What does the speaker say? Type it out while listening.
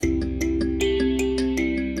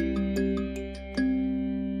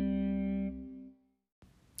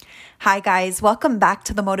Hi, guys. Welcome back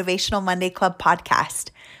to the Motivational Monday Club podcast.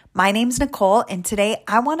 My name's Nicole, and today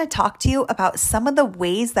I want to talk to you about some of the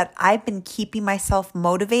ways that I've been keeping myself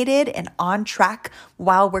motivated and on track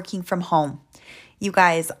while working from home. You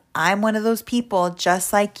guys, I'm one of those people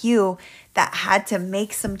just like you that had to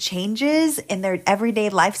make some changes in their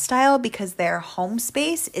everyday lifestyle because their home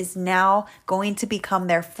space is now going to become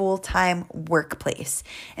their full-time workplace.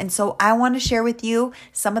 And so I want to share with you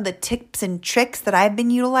some of the tips and tricks that I've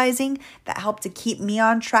been utilizing that help to keep me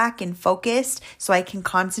on track and focused so I can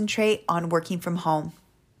concentrate on working from home.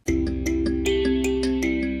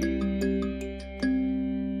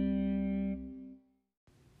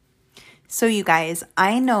 So you guys,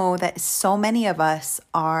 I know that so many of us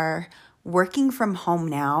are working from home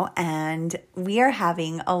now, and we are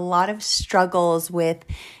having a lot of struggles with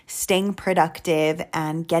staying productive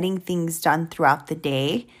and getting things done throughout the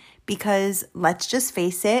day because let's just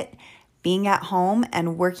face it, being at home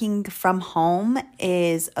and working from home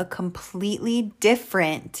is a completely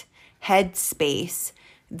different headspace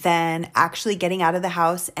than actually getting out of the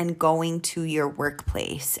house and going to your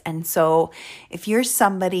workplace. And so if you're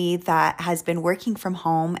somebody that has been working from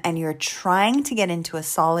home and you're trying to get into a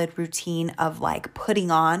solid routine of like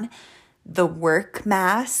putting on the work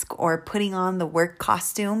mask or putting on the work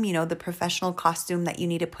costume, the professional costume that you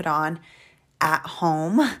need to put on at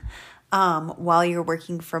home while you're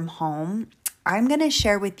working from home, I'm going to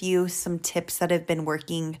share with you some tips that have been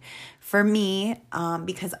working for me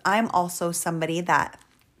because I'm also somebody that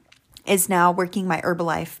is now working my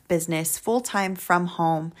Herbalife business full-time from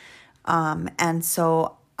home. And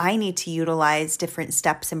so I need to utilize different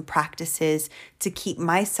steps and practices to keep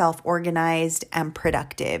myself organized and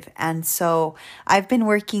productive. And so I've been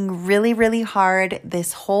working really, really hard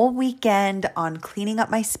this whole weekend on cleaning up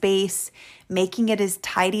my space, making it as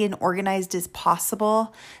tidy and organized as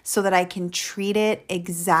possible so that I can treat it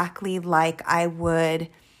exactly like I would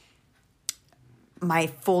my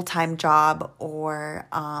full-time job or,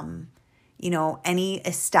 any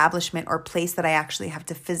establishment or place that I actually have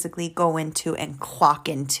to physically go into and clock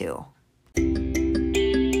into.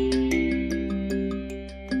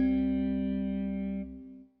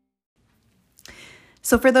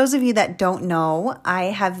 So for those of you that don't know, I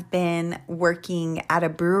have been working at a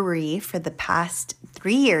brewery for the past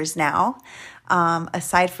 3 years now.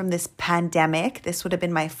 Aside from this pandemic, this would have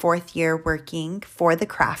been my 4th year working for the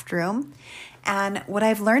craft room. And what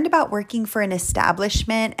I've learned about working for an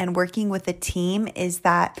establishment and working with a team is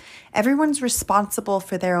that everyone's responsible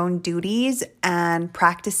for their own duties and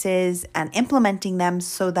practices and implementing them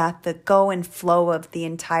so that the go and flow of the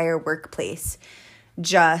entire workplace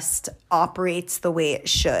just operates the way it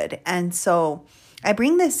should. And so I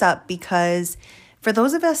bring this up because for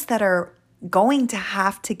those of us that are going to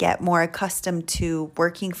have to get more accustomed to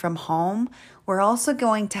working from home, we're also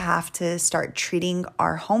going to have to start treating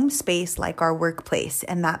our home space like our workplace.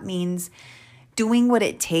 And that means doing what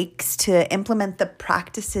it takes to implement the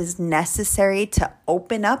practices necessary to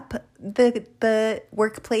open up the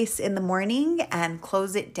workplace in the morning and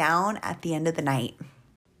close it down at the end of the night.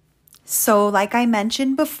 So like I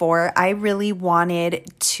mentioned before, I really wanted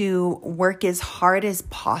to work as hard as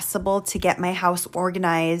possible to get my house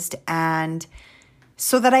organized and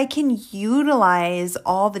so that I can utilize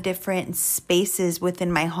all the different spaces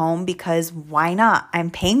within my home because why not? I'm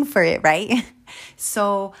paying for it, right?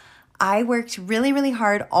 So I worked really, really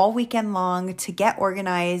hard all weekend long to get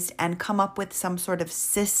organized and come up with some sort of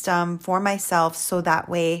system for myself so that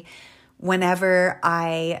way whenever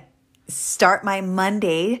I start my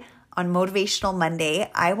Monday on Motivational Monday,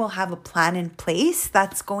 I will have a plan in place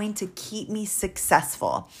that's going to keep me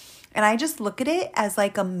successful. And I just look at it as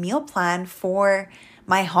like a meal plan for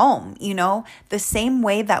my home, the same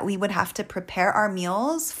way that we would have to prepare our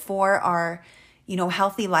meals for our,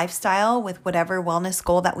 healthy lifestyle with whatever wellness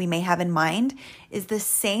goal that we may have in mind is the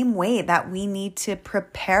same way that we need to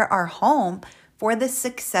prepare our home for the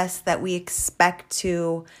success that we expect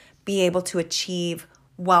to be able to achieve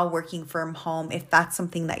while working from home, if that's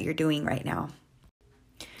something that you're doing right now.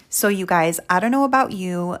 So you guys, I don't know about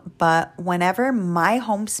you, but whenever my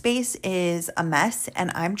home space is a mess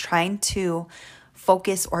and I'm trying to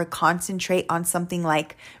focus or concentrate on something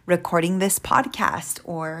like recording this podcast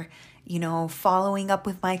or, following up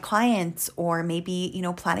with my clients or maybe,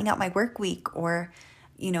 planning out my work week or,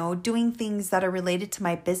 doing things that are related to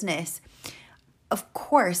my business, of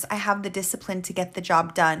course, I have the discipline to get the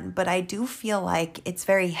job done, but I do feel like it's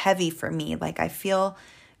very heavy for me. Like I feel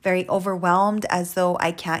very overwhelmed as though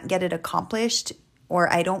I can't get it accomplished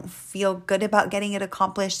or I don't feel good about getting it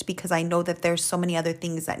accomplished because I know that there's so many other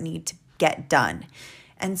things that need to get done.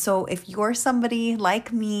 And so if you're somebody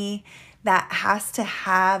like me that has to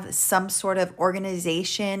have some sort of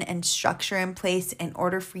organization and structure in place in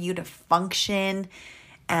order for you to function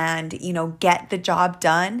and, get the job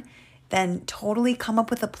done, then totally come up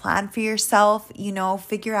with a plan for yourself,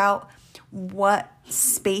 figure out what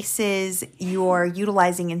spaces you're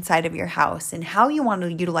utilizing inside of your house and how you want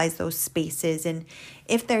to utilize those spaces. And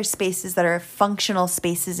if there's spaces that are functional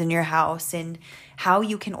spaces in your house and how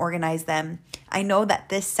you can organize them. I know that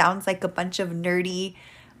this sounds like a bunch of nerdy,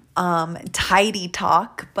 tidy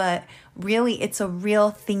talk, but really it's a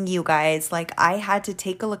real thing, you guys. Like, I had to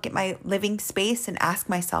take a look at my living space and ask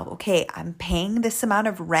myself, okay, I'm paying this amount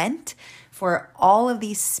of rent for all of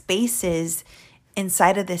these spaces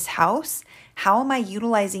inside of this house. How am I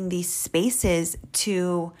utilizing these spaces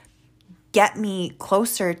to get me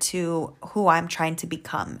closer to who I'm trying to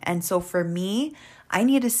become? And so for me, I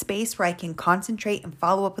need a space where I can concentrate and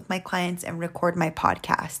follow up with my clients and record my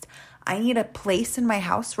podcast. I need a place in my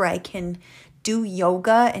house where I can do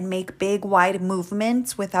yoga and make big, wide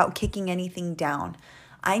movements without kicking anything down.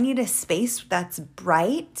 I need a space that's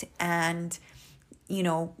bright and,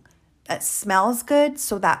 that smells good,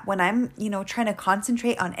 so that when I'm, trying to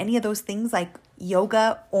concentrate on any of those things like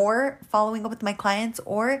yoga or following up with my clients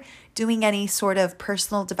or doing any sort of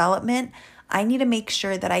personal development, I need to make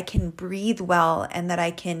sure that I can breathe well and that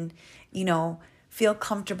I can, feel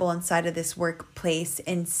comfortable inside of this workplace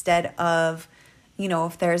instead of,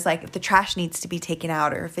 if the trash needs to be taken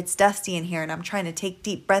out or if it's dusty in here and I'm trying to take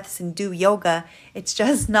deep breaths and do yoga, it's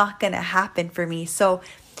just not going to happen for me. So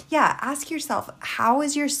yeah, ask yourself, how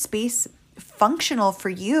is your space functional for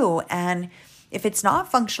you? And if it's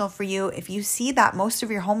not functional for you, if you see that most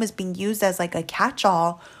of your home is being used as like a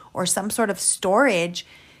catch-all or some sort of storage,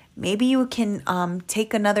 maybe you can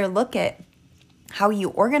take another look at how you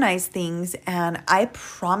organize things. And I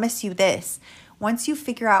promise you this, once you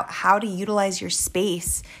figure out how to utilize your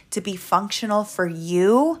space to be functional for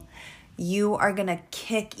you, you are going to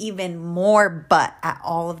kick even more butt at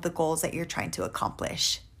all of the goals that you're trying to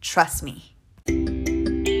accomplish. Trust me.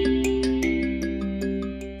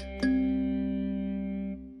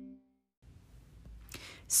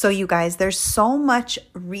 So you guys, there's so much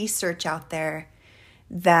research out there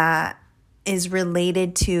that is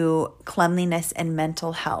related to cleanliness and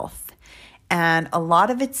mental health. And a lot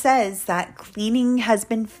of it says that cleaning has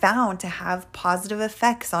been found to have positive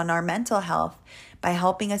effects on our mental health by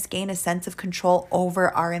helping us gain a sense of control over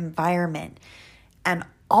our environment. And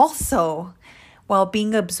also, while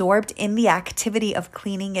being absorbed in the activity of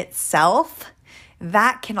cleaning itself,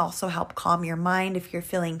 that can also help calm your mind if you're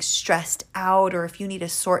feeling stressed out or if you need to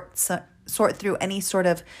sort through any sort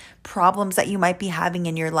of problems that you might be having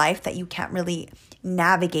in your life that you can't really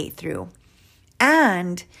navigate through.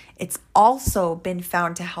 And it's also been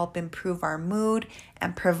found to help improve our mood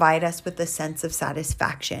and provide us with a sense of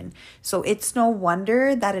satisfaction. So it's no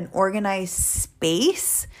wonder that an organized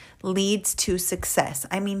space leads to success.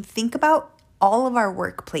 I mean, think about all of our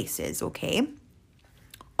workplaces, okay?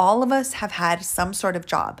 All of us have had some sort of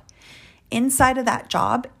job. Inside of that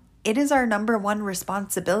job, it is our number one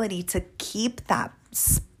responsibility to keep that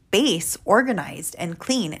space organized and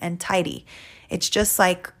clean and tidy. It's just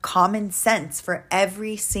like common sense for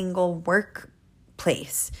every single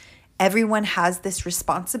workplace. Everyone has this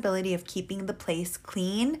responsibility of keeping the place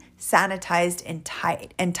clean, sanitized, and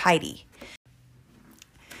tidy.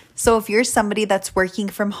 So if you're somebody that's working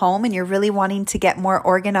from home and you're really wanting to get more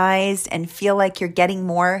organized and feel like you're getting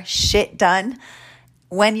more shit done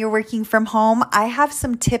when you're working from home, I have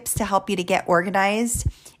some tips to help you to get organized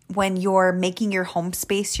when you're making your home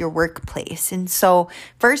space your workplace. And so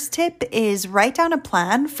first tip is write down a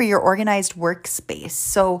plan for your organized workspace.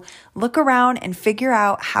 So look around and figure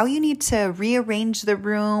out how you need to rearrange the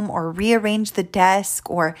room or rearrange the desk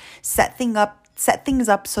or set things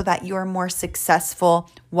up so that you're more successful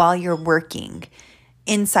while you're working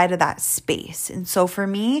inside of that space. And so for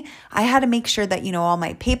me, I had to make sure that, all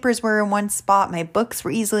my papers were in one spot, my books were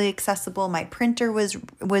easily accessible, my printer was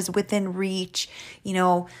within reach.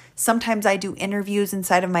 Sometimes I do interviews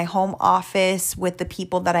inside of my home office with the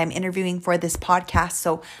people that I'm interviewing for this podcast.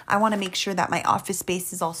 So I want to make sure that my office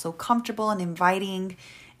space is also comfortable and inviting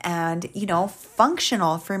and,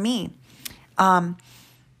 functional for me.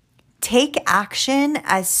 Take action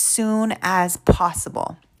as soon as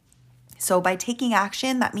possible. So by taking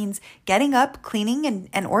action, that means getting up, cleaning,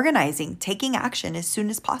 and organizing, taking action as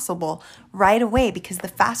soon as possible right away, because the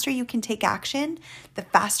faster you can take action, the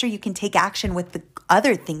faster you can take action with the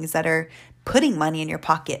other things that are putting money in your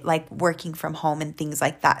pocket, like working from home and things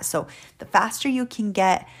like that. So the faster you can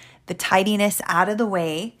get the tidiness out of the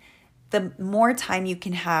way, the more time you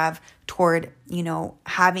can have toward,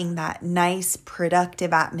 having that nice,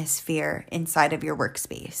 productive atmosphere inside of your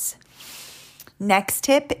workspace. Next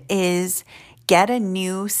tip is get a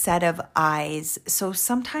new set of eyes. So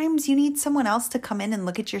sometimes you need someone else to come in and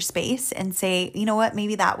look at your space and say, you know what,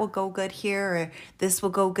 maybe that will go good here, or this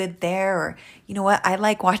will go good there, or you know what, I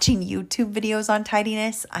like watching YouTube videos on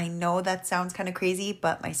tidiness. I know that sounds kind of crazy,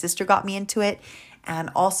 but my sister got me into it.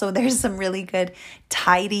 And also there's some really good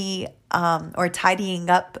tidying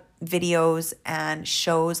up videos and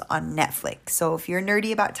shows on Netflix. So if you're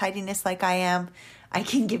nerdy about tidiness like I am, I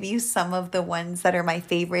can give you some of the ones that are my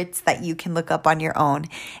favorites that you can look up on your own.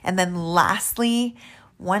 And then lastly,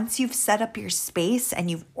 once you've set up your space and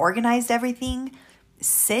you've organized everything,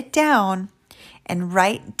 sit down and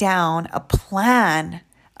write down a plan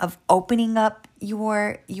of opening up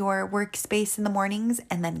your workspace in the mornings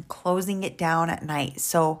and then closing it down at night.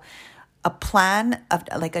 So a plan of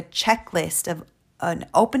like a checklist of an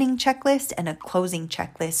opening checklist and a closing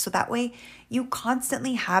checklist. So that way you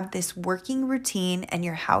constantly have this working routine and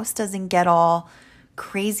your house doesn't get all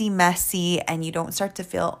crazy messy and you don't start to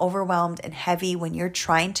feel overwhelmed and heavy when you're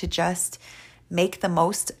trying to just make the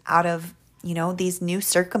most out of, these new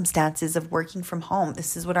circumstances of working from home.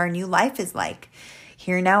 This is what our new life is like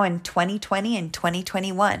here now in 2020 and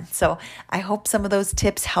 2021. So I hope some of those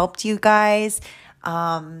tips helped you guys.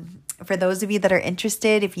 For those of you that are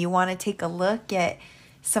interested, if you want to take a look at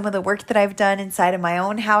some of the work that I've done inside of my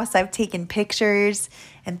own house, I've taken pictures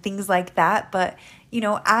and things like that. But,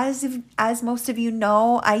 as most of you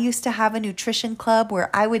know, I used to have a nutrition club where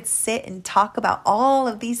I would sit and talk about all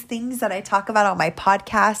of these things that I talk about on my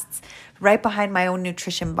podcasts right behind my own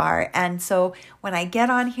nutrition bar. And so when I get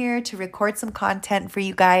on here to record some content for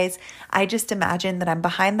you guys, I just imagine that I'm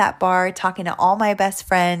behind that bar talking to all my best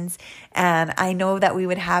friends. And I know that we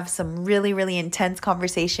would have some really, really intense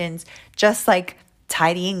conversations, just like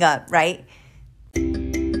tidying up, right?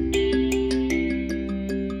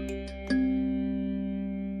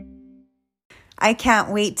 I can't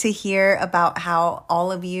wait to hear about how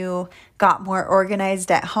all of you got more organized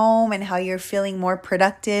at home and how you're feeling more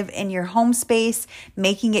productive in your home space,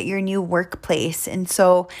 making it your new workplace. And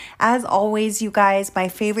so, as always, you guys, my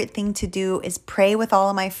favorite thing to do is pray with all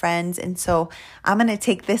of my friends. And so I'm going to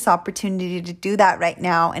take this opportunity to do that right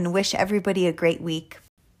now and wish everybody a great week.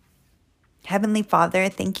 Heavenly Father,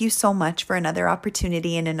 thank you so much for another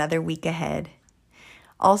opportunity and another week ahead.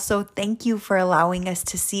 Also, thank you for allowing us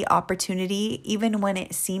to see opportunity even when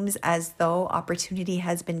it seems as though opportunity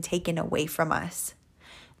has been taken away from us.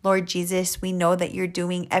 Lord Jesus, we know that you're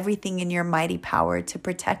doing everything in your mighty power to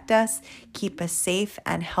protect us, keep us safe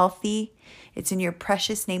and healthy. It's in your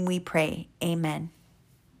precious name we pray. Amen.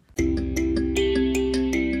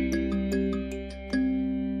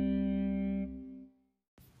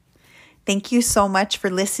 Thank you so much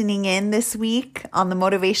for listening in this week on the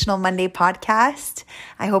Motivational Monday podcast.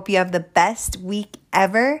 I hope you have the best week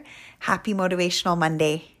ever. Happy Motivational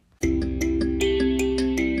Monday.